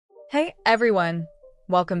Hey everyone,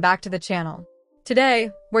 welcome back to the channel. Today,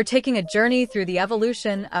 we're taking a journey through the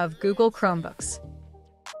evolution of Google Chromebooks.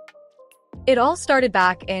 It all started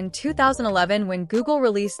back in 2011 when Google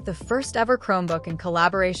released the first ever Chromebook in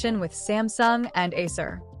collaboration with Samsung and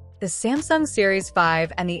Acer. The Samsung Series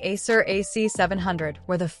 5 and the Acer AC700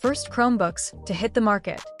 were the first Chromebooks to hit the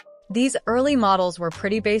market. These early models were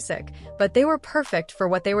pretty basic, but they were perfect for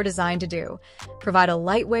what they were designed to do: provide a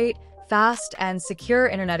lightweight, fast, and secure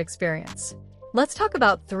internet experience. Let's talk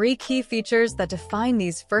about 3 key features that define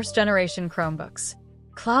these first-generation Chromebooks.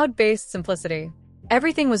 Cloud-based simplicity.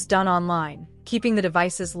 Everything was done online, keeping the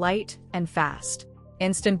devices light and fast.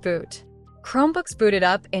 Instant boot. Chromebooks booted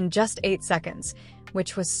up in just 8 seconds,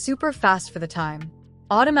 which was super fast for the time.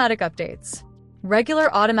 Automatic updates.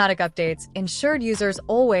 Regular automatic updates ensured users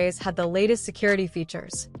always had the latest security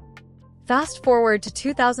features. Fast forward to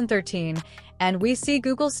 2013, and we see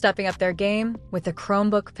Google stepping up their game with the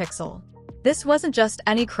Chromebook Pixel. This wasn't just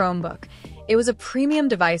any Chromebook, it was a premium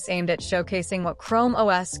device aimed at showcasing what Chrome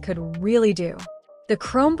OS could really do. The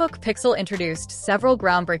Chromebook Pixel introduced several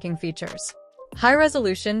groundbreaking features.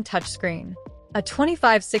 High-resolution touchscreen. A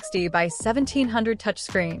 2560 by 1700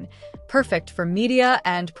 touchscreen, perfect for media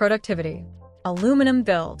and productivity. Aluminum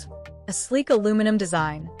build. A sleek aluminum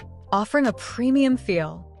design, offering a premium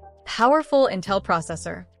feel. Powerful Intel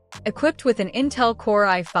processor. Equipped with an Intel Core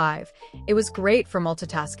i5, it was great for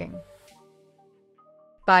multitasking.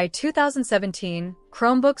 By 2017,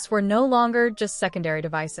 Chromebooks were no longer just secondary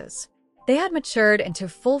devices. They had matured into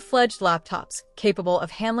full-fledged laptops capable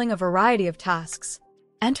of handling a variety of tasks.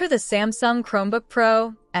 Enter the Samsung Chromebook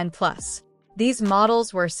Pro and Plus. These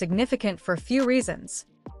models were significant for a few reasons.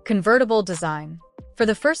 Convertible design. For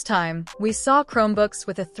the first time, we saw Chromebooks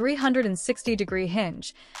with a 360-degree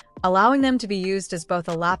hinge, allowing them to be used as both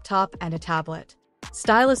a laptop and a tablet.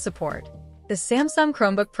 Stylus support. The Samsung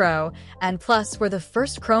Chromebook Pro and Plus were the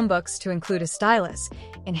first Chromebooks to include a stylus,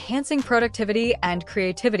 enhancing productivity and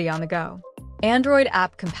creativity on the go. Android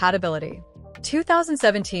app compatibility.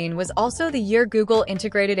 2017 was also the year Google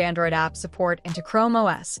integrated Android app support into Chrome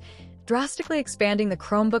OS, drastically expanding the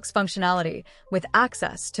Chromebook's functionality with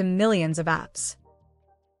access to millions of apps.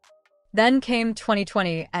 Then came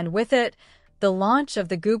 2020, and with it, the launch of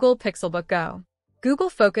the Google Pixelbook Go. Google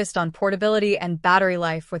focused on portability and battery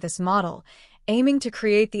life with this model, aiming to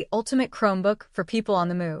create the ultimate Chromebook for people on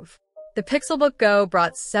the move. The Pixelbook Go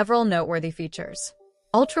brought several noteworthy features.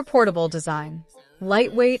 Ultra-portable design.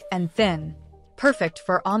 Lightweight and thin. Perfect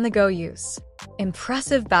for on-the-go use.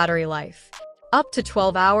 Impressive battery life. Up to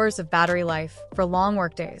 12 hours of battery life for long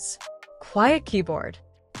workdays. Quiet keyboard.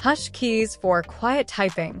 Hush keys for quiet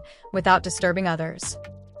typing without disturbing others.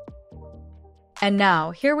 And now,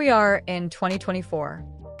 here we are in 2024.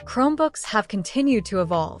 Chromebooks have continued to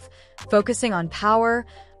evolve, focusing on power,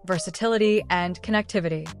 versatility, and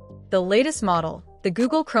connectivity. The latest model, the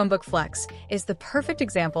Google Chromebook Flex, is the perfect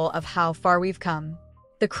example of how far we've come.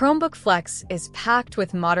 The Chromebook Flex is packed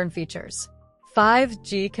with modern features.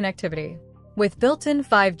 5G connectivity. With built-in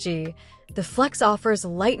 5G, the Flex offers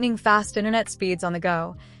lightning-fast internet speeds on the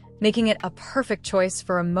go, making it a perfect choice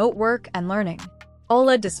for remote work and learning.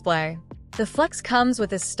 OLED display. The Flex comes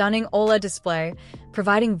with a stunning OLED display,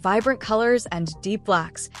 providing vibrant colors and deep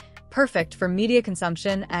blacks, perfect for media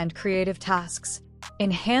consumption and creative tasks.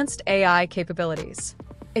 Enhanced AI capabilities.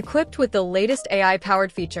 Equipped with the latest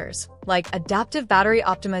AI-powered features, like adaptive battery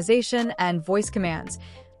optimization and voice commands,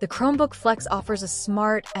 the Chromebook Flex offers a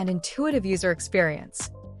smart and intuitive user experience.